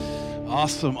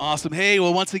Awesome, awesome. Hey,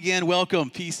 well, once again, welcome,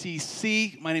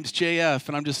 PCC. My name's JF,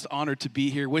 and I'm just honored to be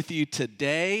here with you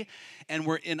today. And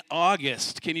we're in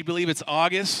August. Can you believe it's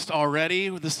August already?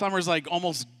 The summer's like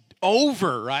almost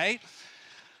over, right?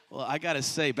 Well, I got to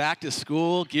say, back to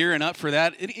school, gearing up for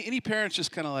that. Any parents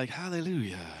just kind of like,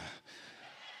 hallelujah.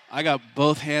 I got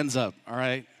both hands up, all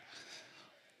right?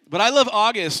 But I love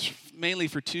August mainly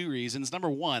for two reasons. Number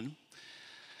one,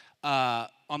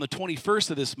 on the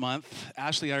 21st of this month,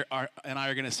 Ashley and I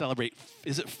are going to celebrate,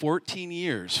 is it 14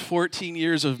 years? 14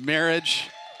 years of marriage.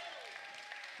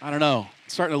 I don't know.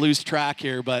 Starting to lose track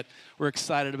here, but we're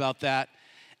excited about that.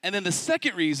 And then the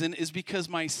second reason is because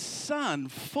my son,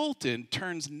 Fulton,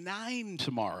 turns 9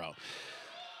 tomorrow.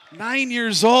 9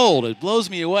 years old. It blows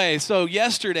me away. So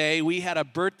yesterday, we had a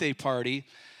birthday party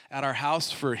at our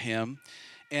house for him.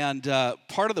 And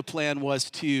part of the plan was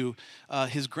to,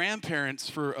 his grandparents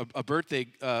for a birthday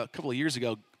a couple of years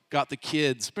ago got the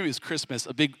kids, maybe it was Christmas,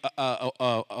 a big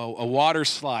a water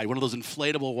slide, one of those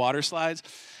inflatable water slides.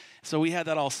 So we had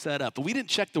that all set up, but we didn't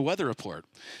check the weather report.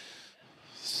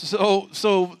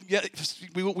 So yeah,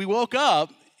 we woke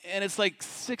up and it's like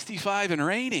 65 and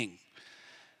raining.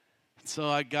 So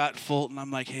I got Fulton. I'm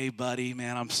like, hey, buddy,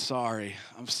 man, I'm sorry.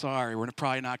 We're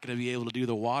probably not going to be able to do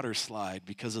the water slide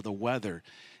because of the weather.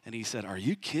 And he said, are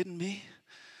you kidding me?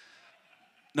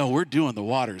 No, we're doing the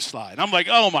water slide. I'm like,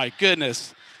 oh, my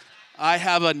goodness. I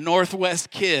have a Northwest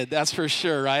kid, that's for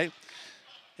sure, right?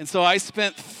 And so I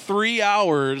spent 3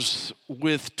 hours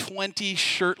with 20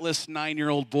 shirtless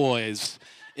 9-year-old boys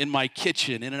in my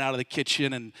kitchen, in and out of the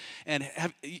kitchen, and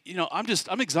have,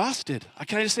 I'm exhausted.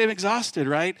 Can I just say I'm exhausted,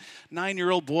 right?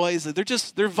 9-year-old boys,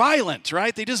 they're violent,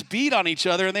 right? They just beat on each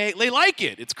other, and they like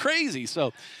it. It's crazy.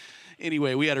 So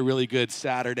anyway, we had a really good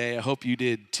Saturday. I hope you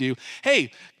did too.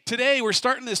 Hey, today we're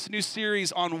starting this new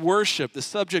series on worship, the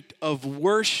subject of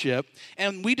worship,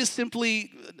 and we just simply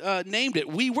named it,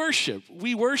 We Worship.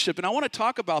 We Worship, and I want to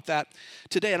talk about that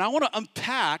today, and I want to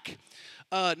unpack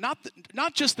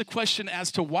not just the question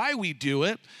as to why we do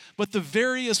it, but the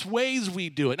various ways we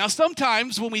do it. Now,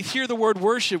 sometimes when we hear the word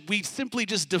worship, we simply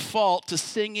just default to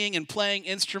singing and playing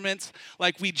instruments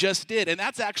like we just did. And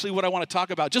that's actually what I want to talk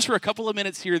about just for a couple of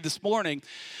minutes here this morning.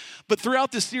 But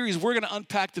throughout this series, we're going to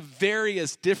unpack the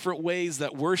various different ways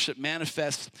that worship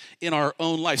manifests in our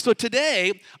own life. So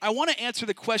today, I want to answer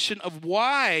the question of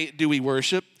why do we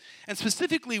worship? And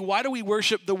specifically, why do we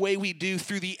worship the way we do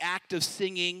through the act of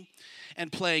singing and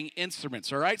playing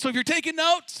instruments, all right? So if you're taking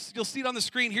notes, you'll see it on the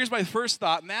screen. Here's my first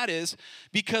thought, and that is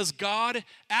because God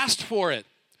asked for it.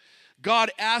 God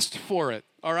asked for it,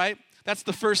 all right? That's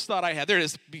the first thought I had. There it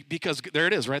is, because there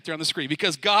it is right there on the screen.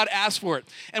 Because God asked for it.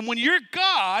 And when you're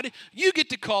God, you get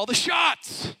to call the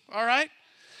shots, all right?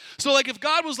 So like if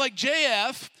God was like,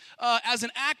 JF, as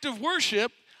an act of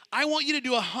worship, I want you to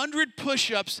do 100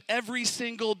 push-ups every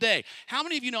single day. How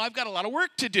many of you know I've got a lot of work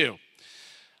to do?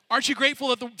 Aren't you grateful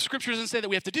that the scripture doesn't say that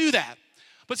we have to do that?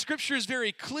 But scripture is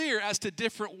very clear as to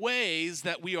different ways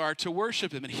that we are to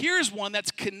worship him. And here's one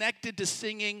that's connected to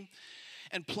singing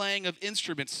and playing of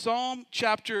instruments. Psalm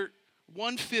chapter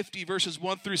 150, verses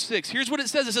 1 through 6. Here's what it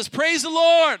says. It says, praise the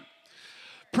Lord.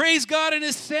 Praise God in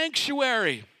his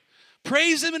sanctuary.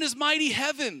 Praise him in his mighty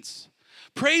heavens.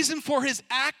 Praise him for his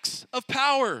acts of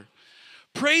power.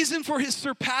 Praise him for his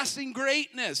surpassing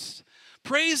greatness.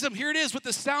 Praise him, here it is, with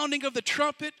the sounding of the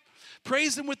trumpet.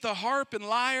 Praise him with the harp and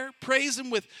lyre. Praise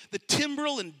him with the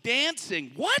timbrel and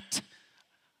dancing. What?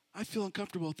 I feel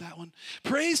uncomfortable with that one.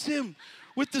 Praise him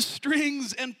with the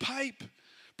strings and pipe.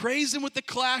 Praise him with the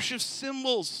clash of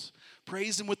cymbals.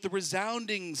 Praise him with the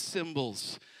resounding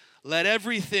cymbals. Let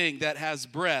everything that has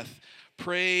breath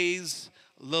praise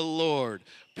the Lord.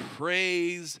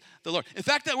 Praise the Lord. In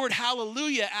fact, that word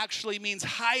hallelujah actually means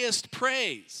highest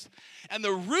praise. And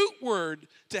the root word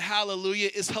to hallelujah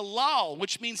is halal,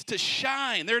 which means to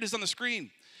shine. There it is on the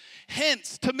screen.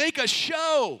 Hence, to make a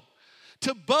show,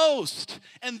 to boast,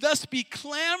 and thus be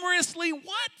clamorously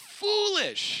what?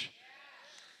 Foolish.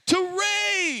 To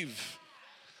rave,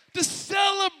 to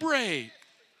celebrate.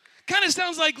 Kind of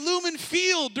sounds like Lumen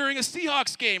Field during a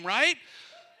Seahawks game, right?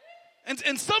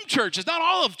 And some churches, not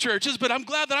all of churches, but I'm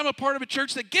glad that I'm a part of a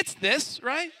church that gets this,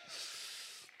 right?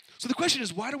 So the question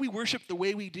is, why do we worship the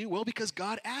way we do? Well, because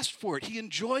God asked for it. He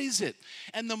enjoys it.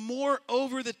 And the more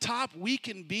over the top we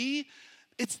can be,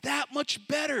 it's that much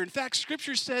better. In fact,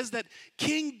 scripture says that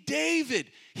King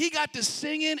David, he got to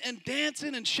singing and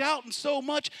dancing and shouting so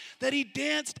much that he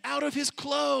danced out of his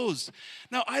clothes.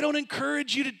 Now, I don't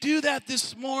encourage you to do that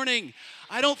this morning.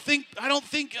 I don't think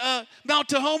Mount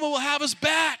Tahoma will have us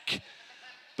back.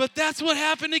 But that's what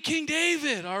happened to King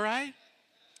David, all right?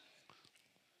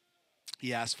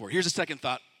 He asked for it. Here's a second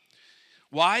thought.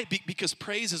 Why? Because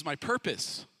praise is my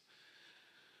purpose.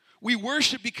 We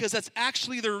worship because that's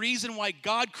actually the reason why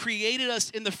God created us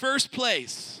in the first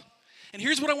place. And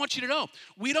here's what I want you to know.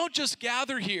 We don't just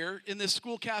gather here in this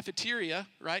school cafeteria,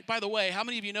 right? By the way, how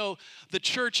many of you know the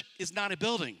church is not a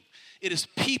building? It is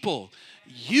people.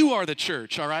 You are the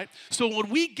church, all right? So when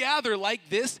we gather like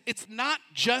this, it's not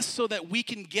just so that we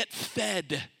can get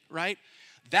fed, right?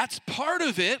 That's part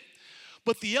of it.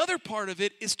 But the other part of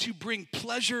it is to bring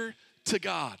pleasure to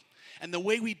God. And the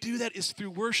way we do that is through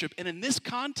worship. And in this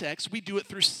context, we do it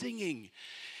through singing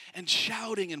and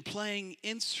shouting and playing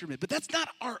instrument. But that's not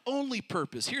our only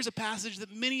purpose. Here's a passage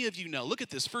that many of you know. Look at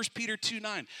this, 1 Peter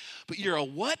 2:9. But you're a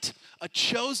what? A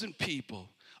chosen people,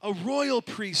 a royal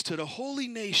priesthood, a holy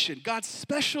nation, God's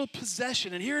special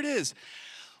possession. And here it is.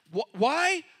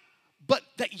 Why? But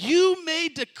that you may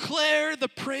declare the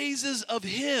praises of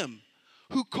him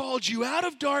who called you out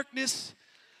of darkness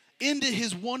into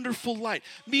his wonderful light.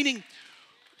 Meaning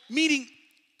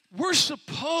we're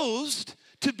supposed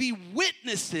to be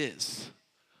witnesses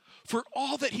for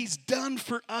all that he's done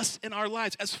for us in our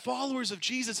lives. As followers of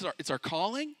Jesus, it's our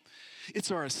calling,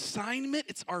 it's our assignment,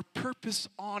 it's our purpose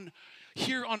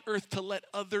here on earth to let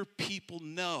other people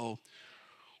know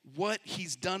what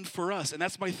he's done for us. And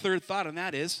that's my third thought, and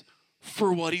that is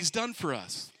for what he's done for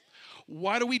us.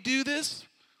 Why do we do this?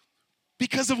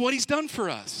 Because of what he's done for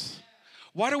us.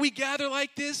 Why do we gather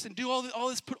like this and do all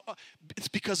this? It's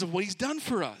because of what he's done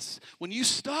for us. When you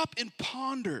stop and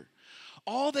ponder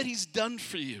all that he's done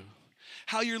for you,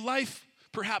 how your life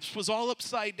perhaps was all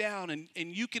upside down, and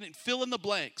you can fill in the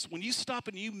blanks. When you stop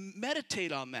and you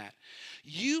meditate on that,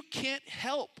 you can't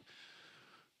help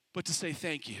but to say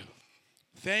thank you.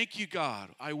 Thank you, God.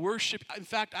 I worship. In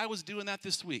fact, I was doing that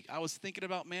this week. I was thinking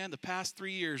about, the past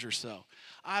 3 years or so.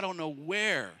 I don't know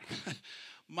where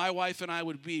my wife and I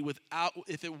would be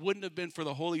if it wouldn't have been for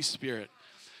the Holy Spirit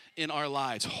in our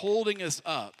lives, holding us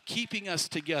up, keeping us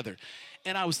together.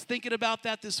 And I was thinking about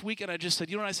that this week, and I just said,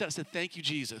 you know what I said? I said, thank you,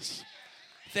 Jesus.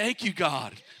 Thank you,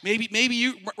 God. Maybe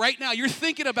you, right now, you're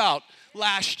thinking about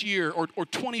last year or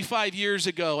 25 years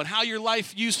ago and how your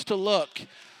life used to look.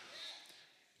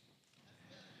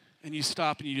 And you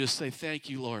stop and you just say, thank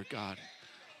you, Lord God.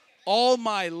 All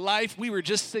my life, we were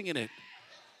just singing it.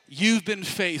 You've been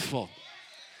faithful.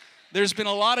 There's been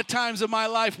a lot of times in my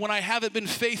life when I haven't been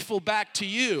faithful back to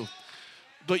you,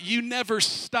 but you never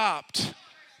stopped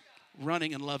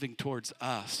running and loving towards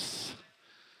us.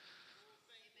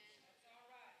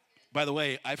 By the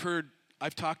way,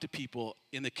 I've talked to people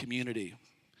in the community,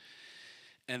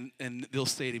 and they'll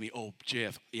say to me, oh,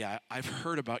 JF, yeah, I've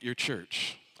heard about your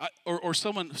church. Or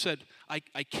someone said,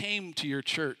 I came to your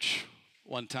church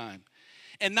one time.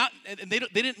 And they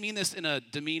didn't mean this in a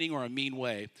demeaning or a mean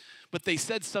way, but they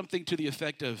said something to the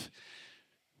effect of,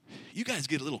 you guys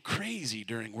get a little crazy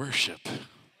during worship.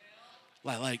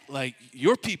 Like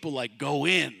your people go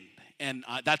in, and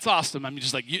that's awesome. I'm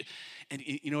just like, and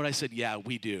you know what I said? Yeah,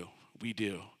 we do.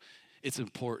 It's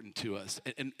important to us.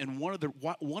 And one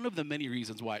of the many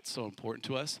reasons why it's so important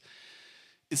to us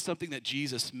is something that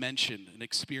Jesus mentioned and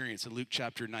experienced in Luke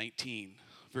chapter 19,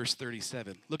 verse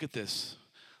 37. Look at this.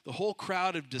 The whole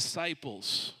crowd of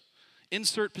disciples,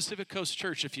 insert Pacific Coast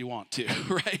Church if you want to,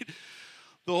 right?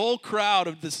 The whole crowd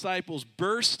of disciples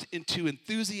burst into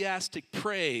enthusiastic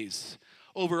praise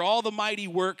over all the mighty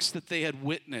works that they had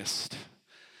witnessed.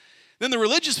 Then the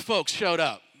religious folks showed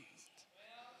up.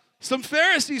 Some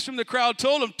Pharisees from the crowd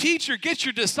told him, teacher, get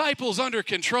your disciples under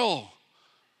control.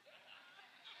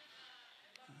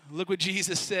 Look what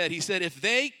Jesus said. He said, if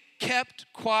they kept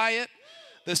quiet,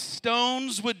 the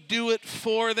stones would do it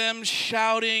for them,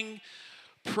 shouting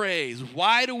praise.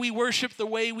 Why do we worship the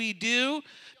way we do?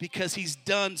 Because he's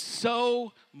done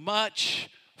so much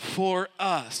for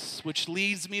us, which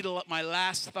leads me to my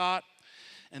last thought,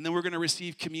 and then we're going to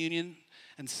receive communion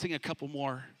and sing a couple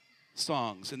more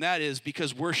songs, and that is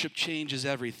because worship changes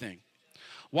everything.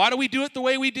 Why do we do it the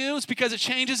way we do? It's because it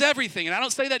changes everything, and I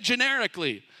don't say that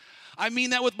generically. I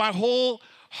mean that with my whole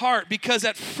heart, because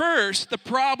at first the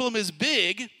problem is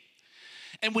big,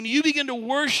 and when you begin to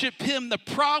worship him, the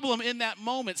problem in that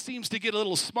moment seems to get a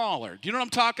little smaller. Do you know what I'm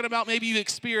talking about? Maybe you've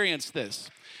experienced this,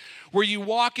 where you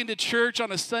walk into church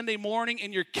on a Sunday morning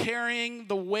and you're carrying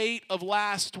the weight of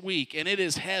last week, and it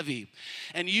is heavy.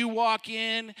 And you walk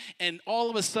in, and all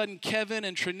of a sudden, Kevin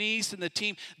and Trinice and the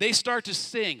team, they start to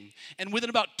sing. And within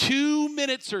about 2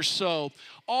 minutes or so,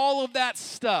 all of that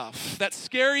stuff, that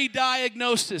scary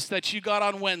diagnosis that you got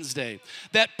on Wednesday,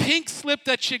 that pink slip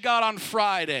that you got on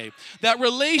Friday, that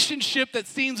relationship that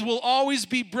seems will always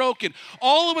be broken,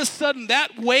 all of a sudden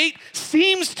that weight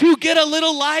seems to get a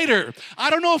little lighter. I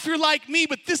don't know if you're like me,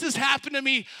 but this has happened to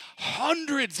me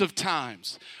hundreds of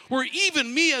times, where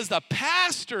even me as the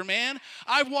pastor, man,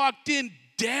 I've walked in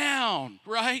down,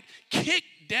 right? Kicked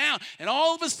down. And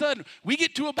all of a sudden, we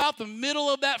get to about the middle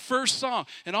of that first song,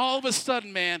 and all of a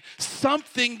sudden, man,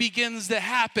 something begins to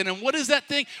happen. And what is that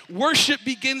thing? Worship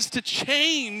begins to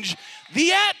change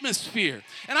the atmosphere.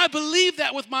 And I believe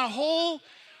that with my whole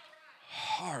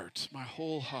heart, my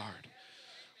whole heart.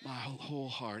 My whole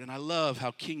heart. And I love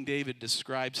how King David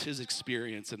describes his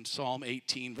experience in Psalm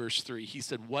 18, verse 3. He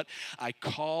said, what? I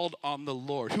called on the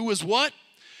Lord. Who was what?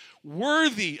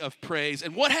 Worthy of praise.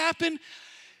 And what happened?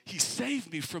 He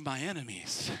saved me from my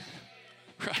enemies.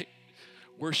 Right?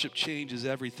 Worship changes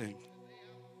everything.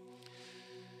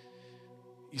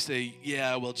 You say,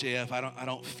 yeah, well, JF, I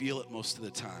don't feel it most of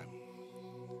the time.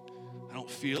 I don't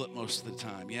feel it most of the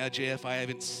time. Yeah, JF, I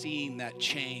haven't seen that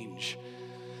change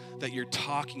that you're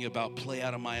talking about play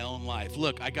out in my own life.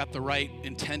 Look, I got the right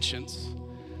intentions.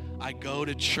 I go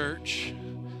to church.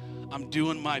 I'm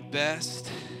doing my best.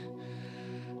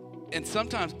 And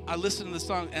sometimes I listen to the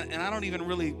song and I don't even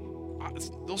really,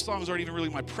 those songs aren't even really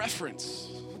my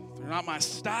preference. They're not my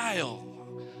style.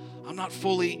 I'm not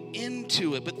fully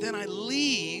into it. But then I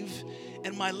leave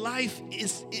and my life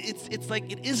it's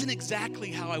like it isn't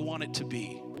exactly how I want it to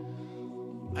be.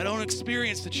 I don't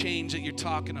experience the change that you're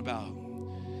talking about.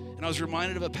 And I was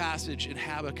reminded of a passage in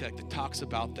Habakkuk that talks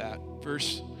about that.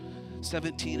 Verse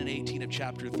 17 and 18 of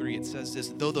chapter 3, it says this,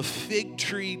 though the fig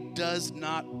tree does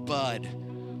not bud,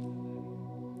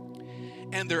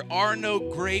 and there are no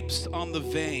grapes on the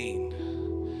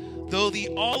vine, though the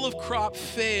olive crop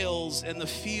fails and the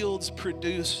fields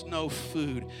produce no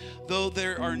food, though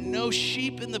there are no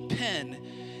sheep in the pen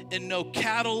and no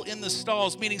cattle in the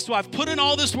stalls, meaning, so I've put in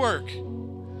all this work.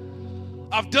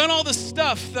 I've done all the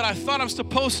stuff that I thought I'm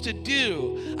supposed to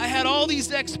do. I had all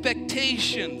these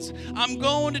expectations. I'm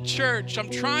going to church. I'm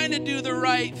trying to do the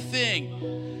right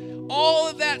thing. All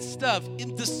of that stuff,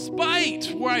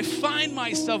 despite where I find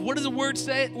myself, what does the word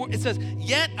say? It says,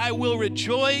 yet I will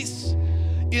rejoice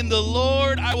in the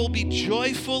Lord. I will be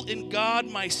joyful in God,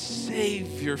 my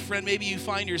Savior. Friend, maybe you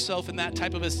find yourself in that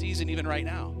type of a season even right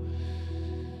now.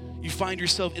 You find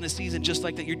yourself in a season just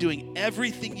like that. You're doing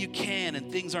everything you can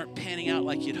and things aren't panning out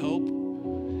like you'd hope.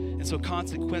 And so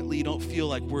consequently, you don't feel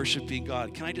like worshiping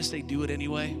God. Can I just say do it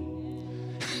anyway?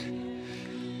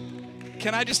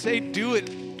 Can I just say do it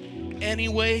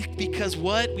anyway? Because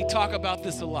what? We talk about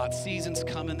this a lot. Seasons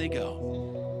come and they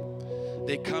go.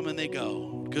 They come and they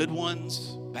go. Good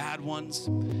ones, bad ones.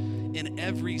 In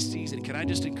every season, can I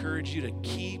just encourage you to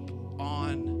keep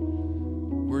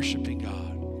on worshiping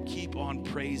God? Keep on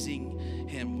praising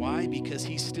him. Why? Because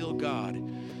he's still God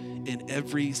in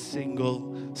every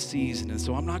single season. And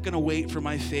so I'm not going to wait for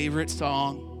my favorite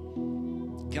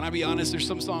song. Can I be honest? There's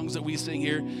some songs that we sing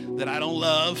here that I don't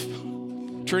love.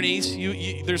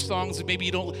 Trinice, there's songs that maybe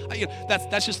you don't,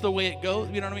 that's just the way it goes,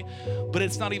 you know what I mean? But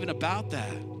it's not even about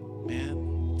that,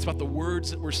 man. It's about the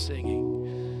words that we're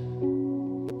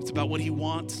singing. It's about what he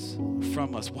wants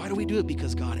from us. Why do we do it?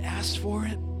 Because God asked for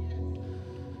it.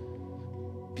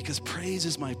 Because praise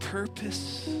is my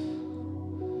purpose.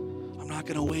 I'm not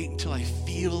going to wait until I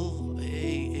feel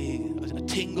a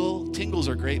tingle. Tingles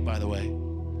are great, by the way.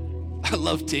 I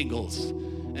love tingles.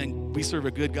 And we serve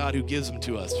a good God who gives them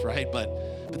to us, right?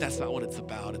 But that's not what it's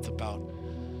about. It's about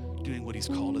doing what he's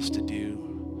called us to do.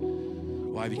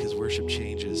 Why? Because worship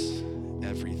changes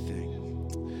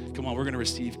everything. Come on, we're going to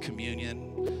receive communion.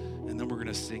 And then we're going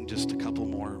to sing just a couple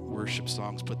more worship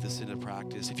songs, put this into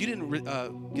practice. If you didn't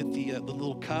get the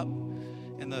little cup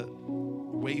and the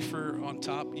wafer on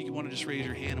top, you want to just raise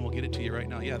your hand and we'll get it to you right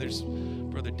now. Yeah, there's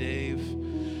Brother Dave.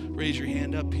 Raise your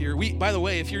hand up here. By the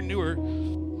way, if you're newer,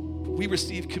 we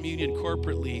receive communion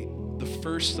corporately the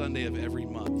first Sunday of every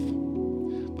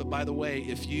month. But by the way,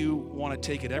 if you want to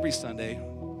take it every Sunday,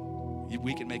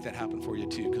 we can make that happen for you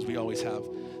too, because we always have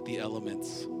the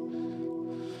elements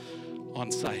on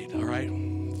site, all right?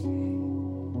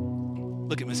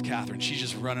 Look at Miss Catherine. She's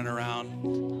just running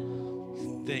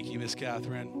around. Thank you, Miss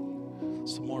Catherine.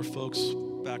 Some more folks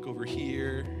back over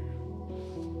here.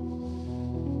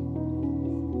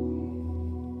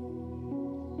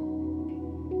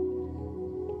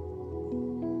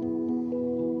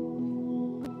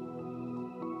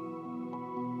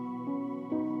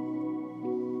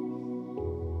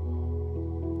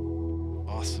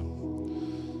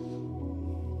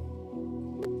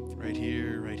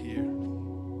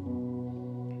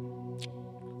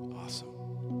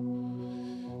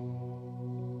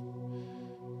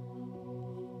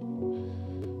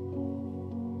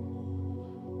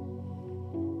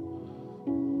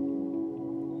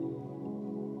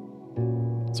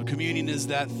 Communion is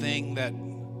that thing that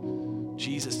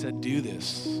Jesus said, do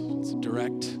this. It's a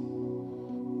direct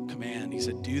command. He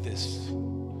said, do this.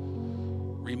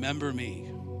 Remember me.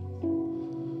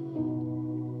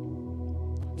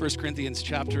 1 Corinthians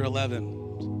chapter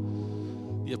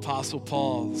 11, the Apostle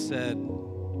Paul said,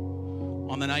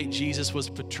 on the night Jesus was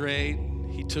betrayed,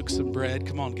 he took some bread.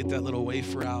 Come on, get that little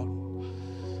wafer out.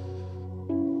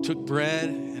 Took bread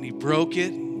and he broke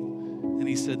it. And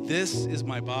he said, this is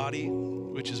my body,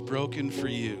 which is broken for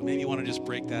you. Maybe you want to just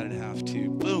break that in half too.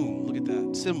 Boom, look at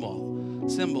that. Symbol.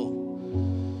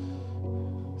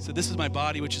 So this is my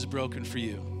body, which is broken for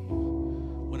you.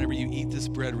 Whenever you eat this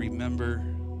bread, remember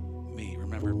me.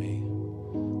 Remember me.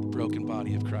 The broken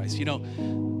body of Christ. You know,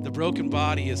 the broken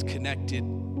body is connected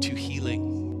to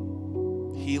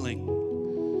healing. Healing.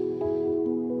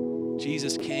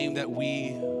 Jesus came that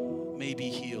we may be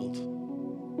healed.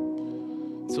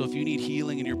 So if you need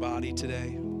healing in your body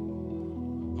today,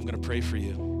 I'm going to pray for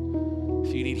you.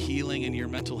 If you need healing in your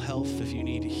mental health, if you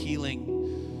need healing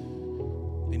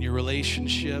in your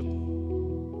relationship,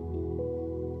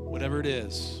 whatever it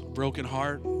is, broken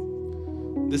heart,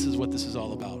 this is what this is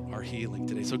all about, our healing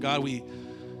today. So God, we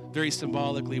very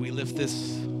symbolically, we lift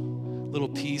this little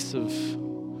piece of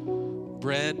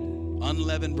bread,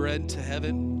 unleavened bread, to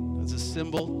heaven as a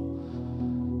symbol.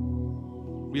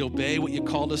 We obey what you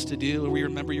called us to do, and we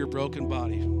remember your broken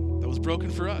body that was broken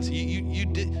for us.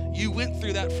 You went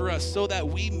through that for us so that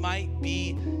we might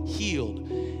be healed.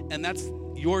 And that's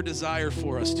your desire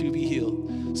for us, to be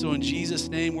healed. So in Jesus'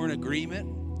 name, we're in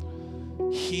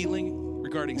agreement. Healing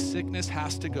regarding sickness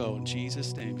has to go in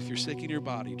Jesus' name. If you're sick in your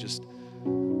body, just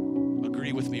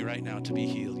agree with me right now to be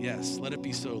healed. Yes, let it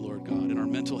be so, Lord God. In our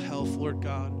mental health, Lord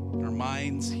God, in our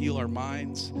minds, heal our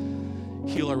minds.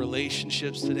 Heal our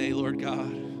relationships today, Lord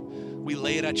God. We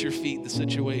lay it at your feet, the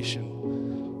situation.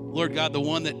 Lord God, the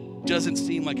one that doesn't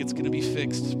seem like it's going to be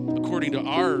fixed according to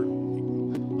our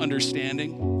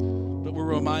understanding, but we're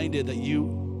reminded that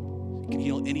you can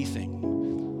heal anything.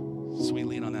 So we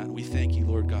lean on that and we thank you,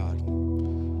 Lord God.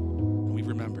 And we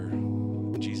remember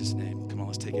in Jesus' name. Come on,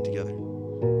 let's take it together.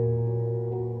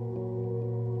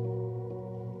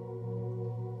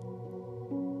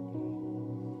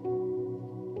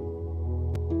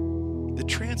 The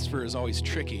transfer is always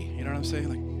tricky. You know what I'm saying?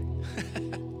 Like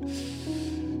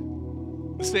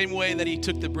the same way that he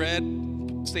took the bread,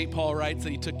 St. Paul writes that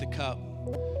he took the cup.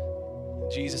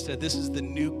 Jesus said, this is the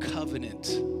new covenant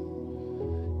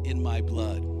in my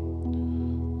blood.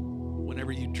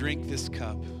 Whenever you drink this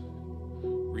cup,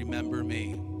 remember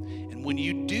me. And when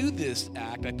you do this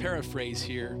act, I paraphrase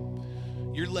here,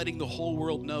 you're letting the whole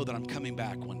world know that I'm coming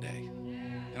back one day.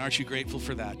 And aren't you grateful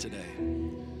for that today?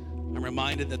 I'm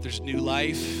reminded that there's new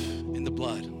life in the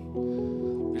blood.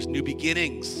 There's new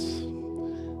beginnings.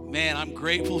 Man, I'm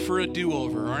grateful for a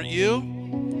do-over, aren't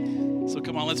you? So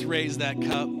come on, let's raise that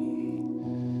cup.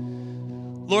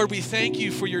 Lord, we thank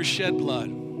you for your shed blood.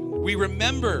 We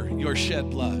remember your shed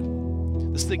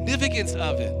blood, the significance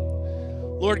of it.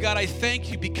 Lord God, I thank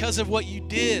you because of what you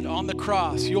did on the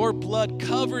cross. Your blood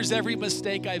covers every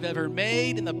mistake I've ever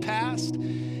made in the past,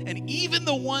 and even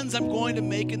the ones I'm going to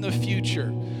make in the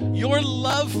future. Your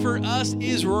love for us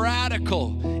is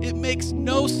radical. It makes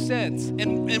no sense,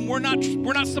 and we're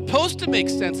not supposed to make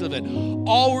sense of it.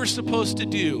 All we're supposed to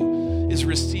do is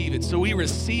receive it. So we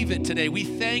receive it today. We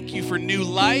thank you for new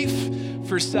life,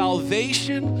 for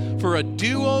salvation, for a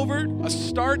do-over, a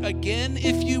start again,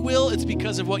 if you will. It's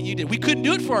because of what you did. We couldn't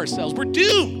do it for ourselves. We're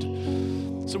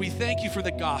doomed. So we thank you for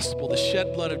the gospel, the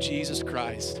shed blood of Jesus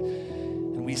Christ.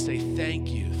 And we say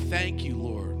thank you,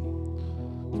 Lord,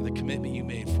 for the commitment you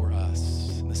made for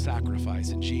us and the sacrifice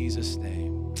in Jesus'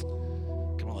 name.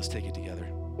 Come on, let's take it together.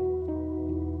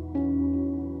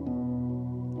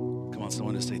 Come on,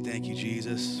 someone to say thank you,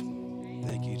 Jesus.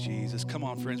 Thank you, Jesus. Come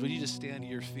on, friends, would you just stand to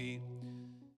your feet?